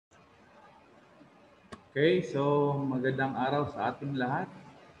Okay, so magandang araw sa ating lahat.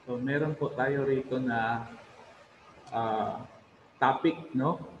 So meron po tayo rito na ah, topic,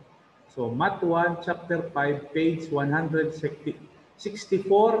 no? So Math 1, Chapter 5, page 164.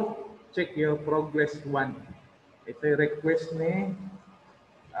 Check your progress 1. Ito yung request ni,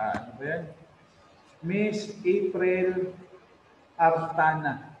 ano ba yan? Miss April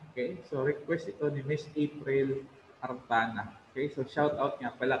Artana. Okay, so request ito ni Miss April Artana. Okay, so shout out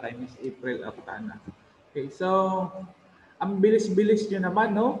nga pala kay Miss April Artana. Okay, so ang bilis-bilis nyo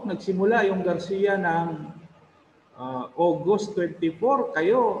naman, no? Nagsimula yung Garcia ng August 24.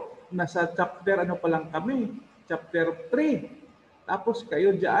 Kayo, nasa chapter ano pa lang kami? Chapter 3. Tapos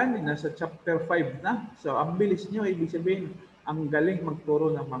kayo dyan, nasa chapter 5 na. So, ang bilis nyo, ibig sabihin, ang galing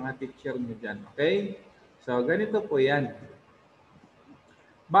magturo ng mga teacher nyo dyan. Okay? So, ganito po yan.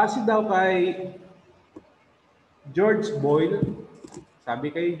 Base daw kay George Boyle,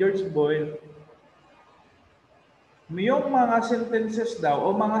 sabi kay George Boyle, yung mga sentences daw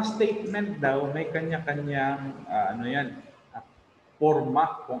o mga statement daw may kanya-kanyang ano yan,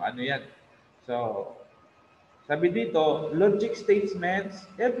 forma kung ano yan. So, sabi dito, logic statements,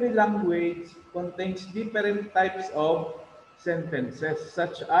 every language contains different types of sentences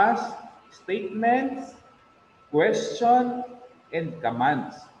such as statements, question, and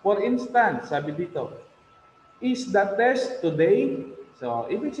commands. For instance, sabi dito, is the test today?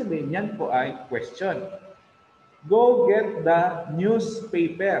 So, ibig sabihin yan po ay question. Go get the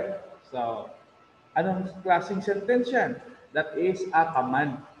newspaper. So, anong klaseng sentence yan? That is a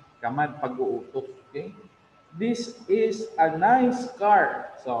command. Command, pag-uutos. Okay? This is a nice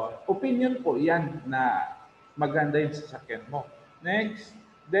car. So, opinion po yan na maganda yung sasakyan mo. Next,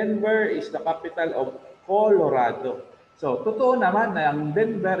 Denver is the capital of Colorado. So, totoo naman na ang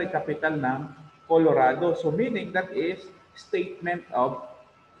Denver ay capital ng Colorado. So, meaning that is statement of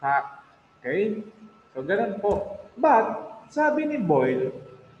fact. Okay? So, ganun po. But, sabi ni Boyle,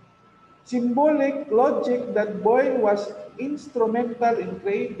 symbolic logic that Boyle was instrumental in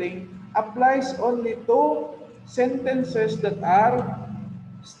creating applies only to sentences that are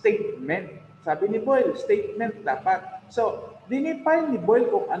statement. Sabi ni Boyle, statement dapat. So, dinefine ni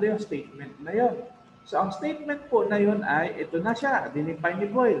Boyle kung ano yung statement na yun. So, ang statement po na yun ay, ito na siya, dinefine ni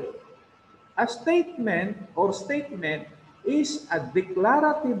Boyle. A statement or statement is a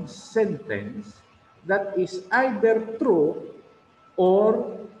declarative sentence that is either true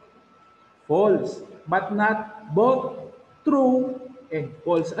or false, but not both true and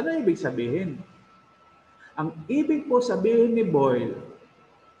false. Ano ibig sabihin? Ang ibig po sabihin ni Boyle,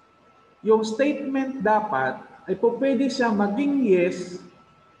 yung statement dapat ay po pwede siya maging yes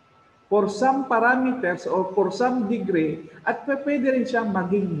for some parameters or for some degree at pwede rin siyang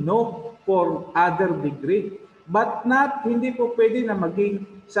maging no for other degree. But not, hindi po pwede na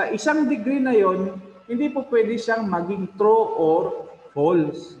maging, sa isang degree na yon, hindi po pwede siyang maging true or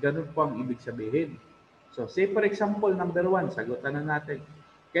false. Ganun po ang ibig sabihin. So, say for example, number 1, sagutan na natin.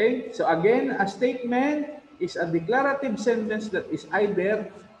 Okay? So again, a statement is a declarative sentence that is either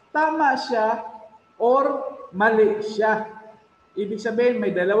tama siya or mali siya. Ibig sabihin,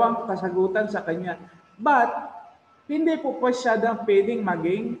 may dalawang kasagutan sa kanya. But, hindi po masyadong pwedeng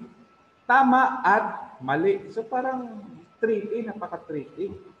maging tama at mali. So parang tricky,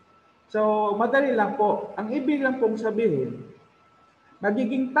 napaka-tricky. So madali lang po. Ang ibig lang pong sabihin,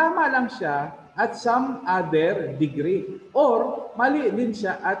 magiging tama lang siya at some other degree. Or mali din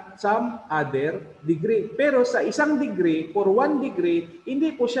siya at some other degree. Pero sa isang degree, for one degree,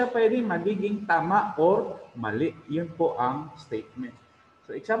 hindi po siya pwedeng magiging tama or mali. Yun po ang statement.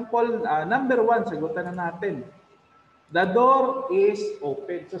 So example, number 1, sagutan na natin. The door is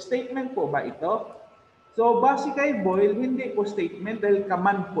open. So statement po ba ito? So base kay Boyle, hindi po statement dahil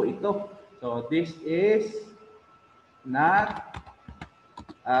command po ito. So this is not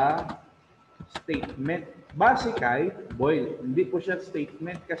a statement. Base kay Boyle, hindi po siya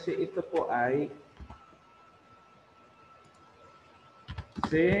statement kasi ito po ay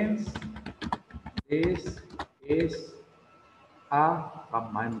since this is a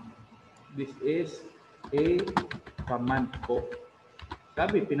command. This is a command po.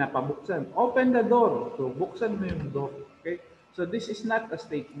 Sabi, pinapabuksan. Open the door. So, buksan mo yung door. Okay? So, this is not a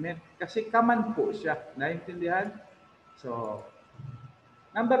statement. Kasi command po siya. Naintindihan? So,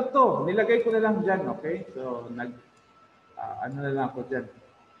 number 2, nilagay ko na lang dyan. Okay? So, ano na lang ako dyan.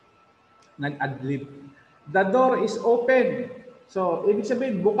 Nag-adlib. The door is open. So, ibig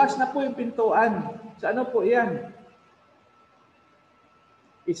sabihin, bukas na po yung pintuan. So, ano po yan?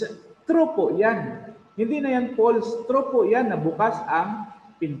 True po yan. Hindi na yan false. True po yan na bukas ang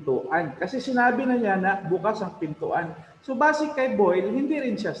pintuan. Kasi sinabi na niya na bukas ang pintuan. So base kay Boyle, hindi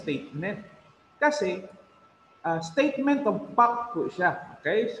rin siya statement. Kasi statement of fact po siya.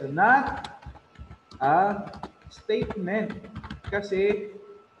 Okay? So, not a statement. Kasi,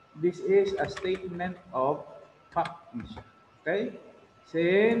 this is a statement of fact. Okay?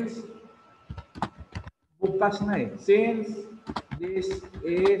 Since, bukas na eh. Since, this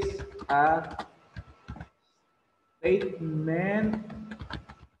is a statement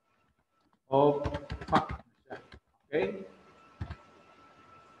of fact. Okay?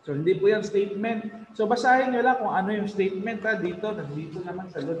 So, hindi po yan statement. So, basahin nyo lang kung ano yung statement. Dito, nandito naman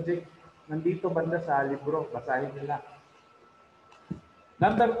sa logic. Nandito banda sa libro. Basahin nyo lang.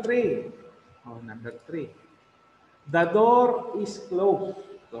 Number 3. Oh, number 3. The door is closed.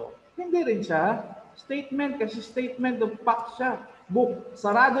 So, hindi rin siya statement kasi statement of fact siya.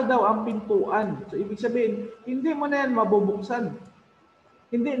 Sarado daw ang pintuan. So, ibig sabihin, hindi mo na yan mabubuksan.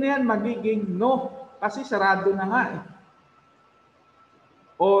 Hindi na yan magiging no kasi sarado na nga eh.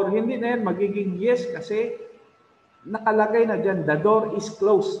 Or hindi na yan magiging yes kasi nakalagay na dyan, the door is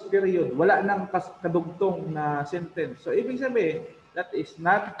closed, period. Wala nang kadugtong na sentence. So, ibig sabihin, that is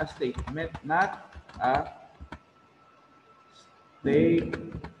not a statement, not a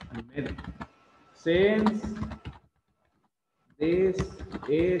statement. Since this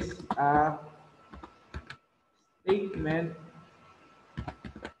is a statement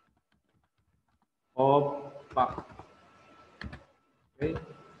of fact. Okay?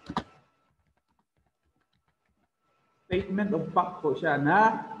 Statement of fact po siya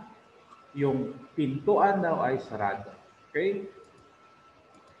na yung pintuan daw ay sarado. Okay?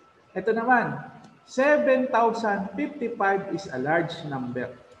 Ito naman, 7,055 is a large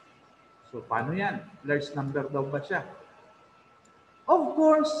number. So, paano yan? Large number daw ba siya? Of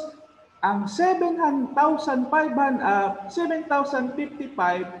course, ang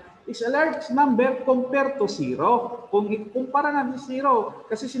 7,055 is a large number compared to 0. Kung ikumpara natin sa 0,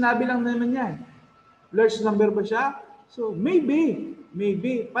 kasi sinabi lang naman yan. Large number ba siya? So, maybe.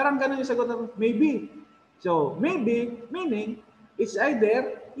 Parang ganun yung sagot natin, maybe. So, maybe, meaning, it's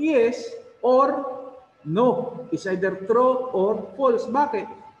either yes or no. It's either true or false.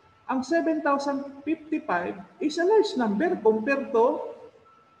 Bakit? Ang 7,055 is a large number compared to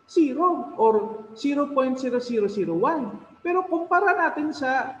 0 or 0.0001. Pero kumpara natin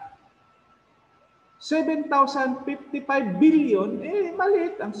sa 7,055 billion,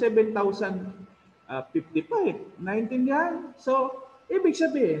 maliit ang 7,055. Naintindihan? So, ibig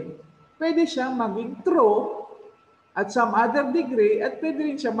sabihin, pwede siyang maging true at some other degree at pwede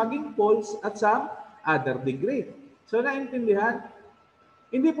rin siya maging false at some other degree. So, naintindihan?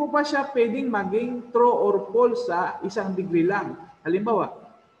 Hindi po pa siya pwedeng maging true or false sa isang degree lang. Halimbawa,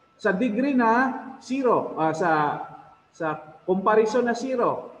 sa degree na 0, sa comparison na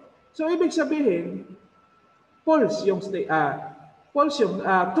 0. So, ibig sabihin, true yung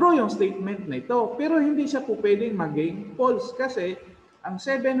statement na ito. Pero hindi siya po pwedeng maging false kasi ang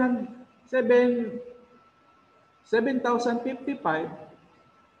 7,055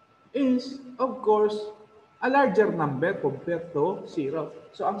 is, of course, a larger number compared to 0.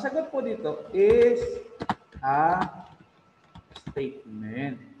 So, ang sagot po dito is a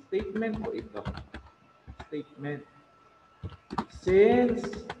statement. Statement po ito. Statement. Since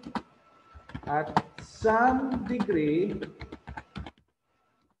at some degree,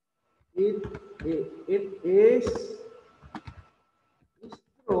 it is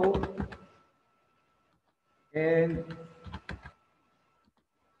true and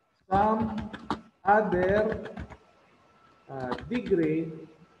some other degree,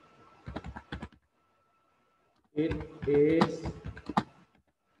 it is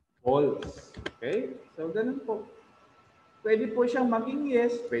false. Okay? So, ganun po. Pwede po siyang maging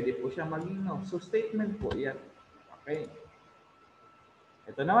yes, pwede po siyang maging no. So, statement po yan. Okay.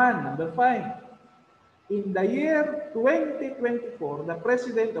 Ito naman, number 5. In the year 2024, the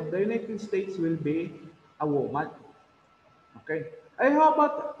President of the United States will be a woman. Okay. Ay, how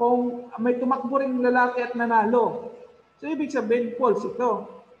about kung may tumakbo ring lalaki at nanalo? So, ibig sabihin, false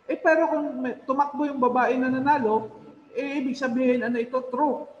ito. Pero kung tumakbo yung babae na nanalo, ibig sabihin, ano ito?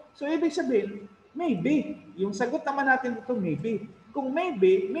 True. So, ibig sabihin, maybe. Yung sagot naman natin ito, maybe. Kung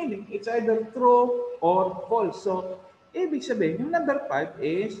maybe, meaning it's either true or false. So, ibig sabihin, yung number 5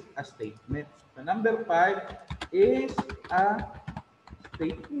 is a statement. So, number 5 is a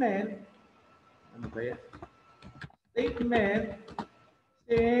statement. Ano ba yan? Statement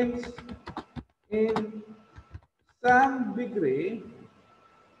since in some degree,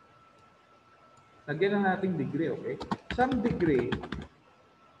 lagyan na natin degree, okay? Some degree,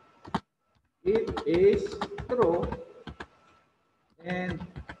 it is true and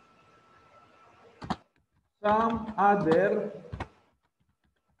some other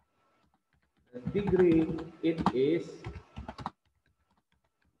degree, it is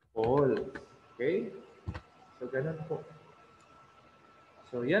false. Okay? So, ganun po.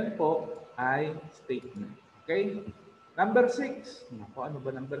 So, yan po ay statement. Okay? Number 6. Naku, ano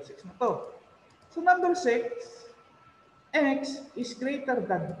ba number 6 na to? So, number 6, x is greater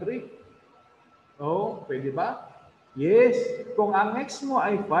than 3. Oh, pwede ba? Yes. Kung ang x mo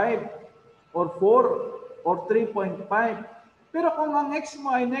ay 5 or 4 or 3.5, pero kung ang x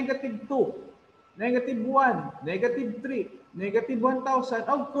mo ay negative 2, negative 1, negative 3, negative 1,000,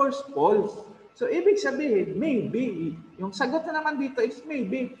 of course, false. So, ibig sabihin, maybe. Yung sagot na naman dito is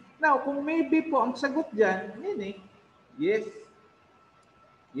maybe. Now, kung maybe po ang sagot dyan, meaning, yes.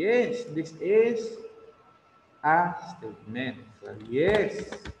 Yes, this is a statement. So,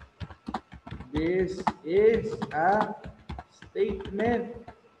 yes, this is a statement.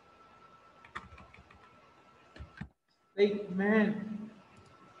 Statement.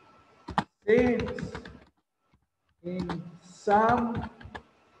 Since in some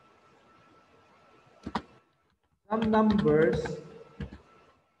numbers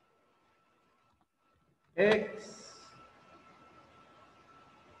x,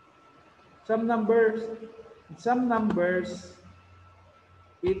 some numbers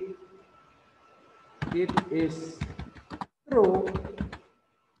it is true,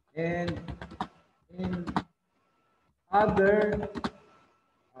 and in other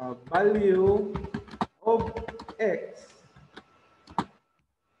value of x,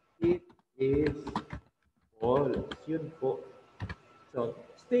 it is false. Yun po. So,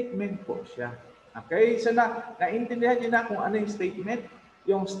 statement po siya. Okay? So, naintindihan niyo na kung ano yung statement?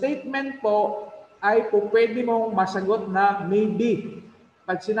 Yung statement po ay po pwede mong masagot na maybe.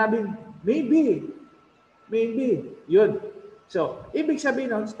 Pag sinabing maybe, yun. So, ibig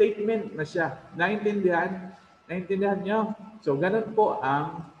sabihin nun, statement na siya. Naintindihan? Naintindihan nyo? So, ganun po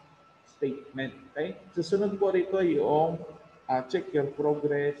ang statement. Okay? Susunod po rito yung check your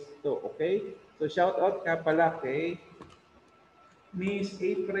progress to. Okay? So, shout out ka pala kay Miss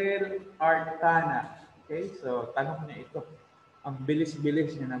April Artana. Okay? So, tanong niya ito. Ang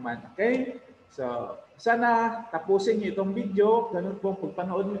bilis-bilis niya naman. Okay? So, sana tapusin niyo itong video. Ganun po,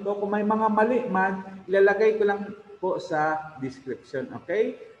 pagpanood niyo ito. Kung may mga mali man, ilalagay ko lang po sa description.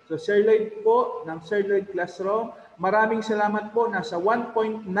 Okay? So, Sir Lloyd po ng Sir Lloyd Classroom. Maraming salamat po. Nasa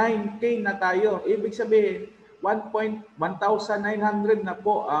 1.9K na tayo. Ibig sabihin, 1,900 na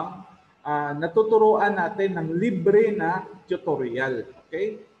po ang natuturuan natin ng libre na tutorial.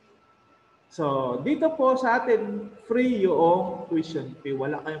 Okay? So, dito po sa atin, free yung tuition fee.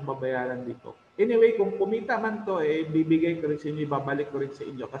 Wala kayong babayaran dito. Anyway, kung kumita man to, bibigay ko rin sa inyo, babalik ko rin sa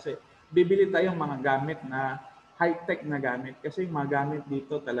inyo. Kasi bibili tayong mga gamit na high-tech na gamit. Kasi yung mga gamit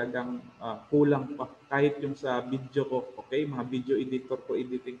dito talagang kulang pa. Kahit yung sa video ko, okay? Mga video editor ko,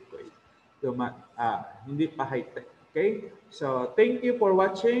 editing ko, hindi pa high-tech. Okay? So, thank you for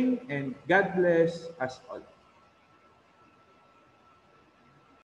watching and God bless us all.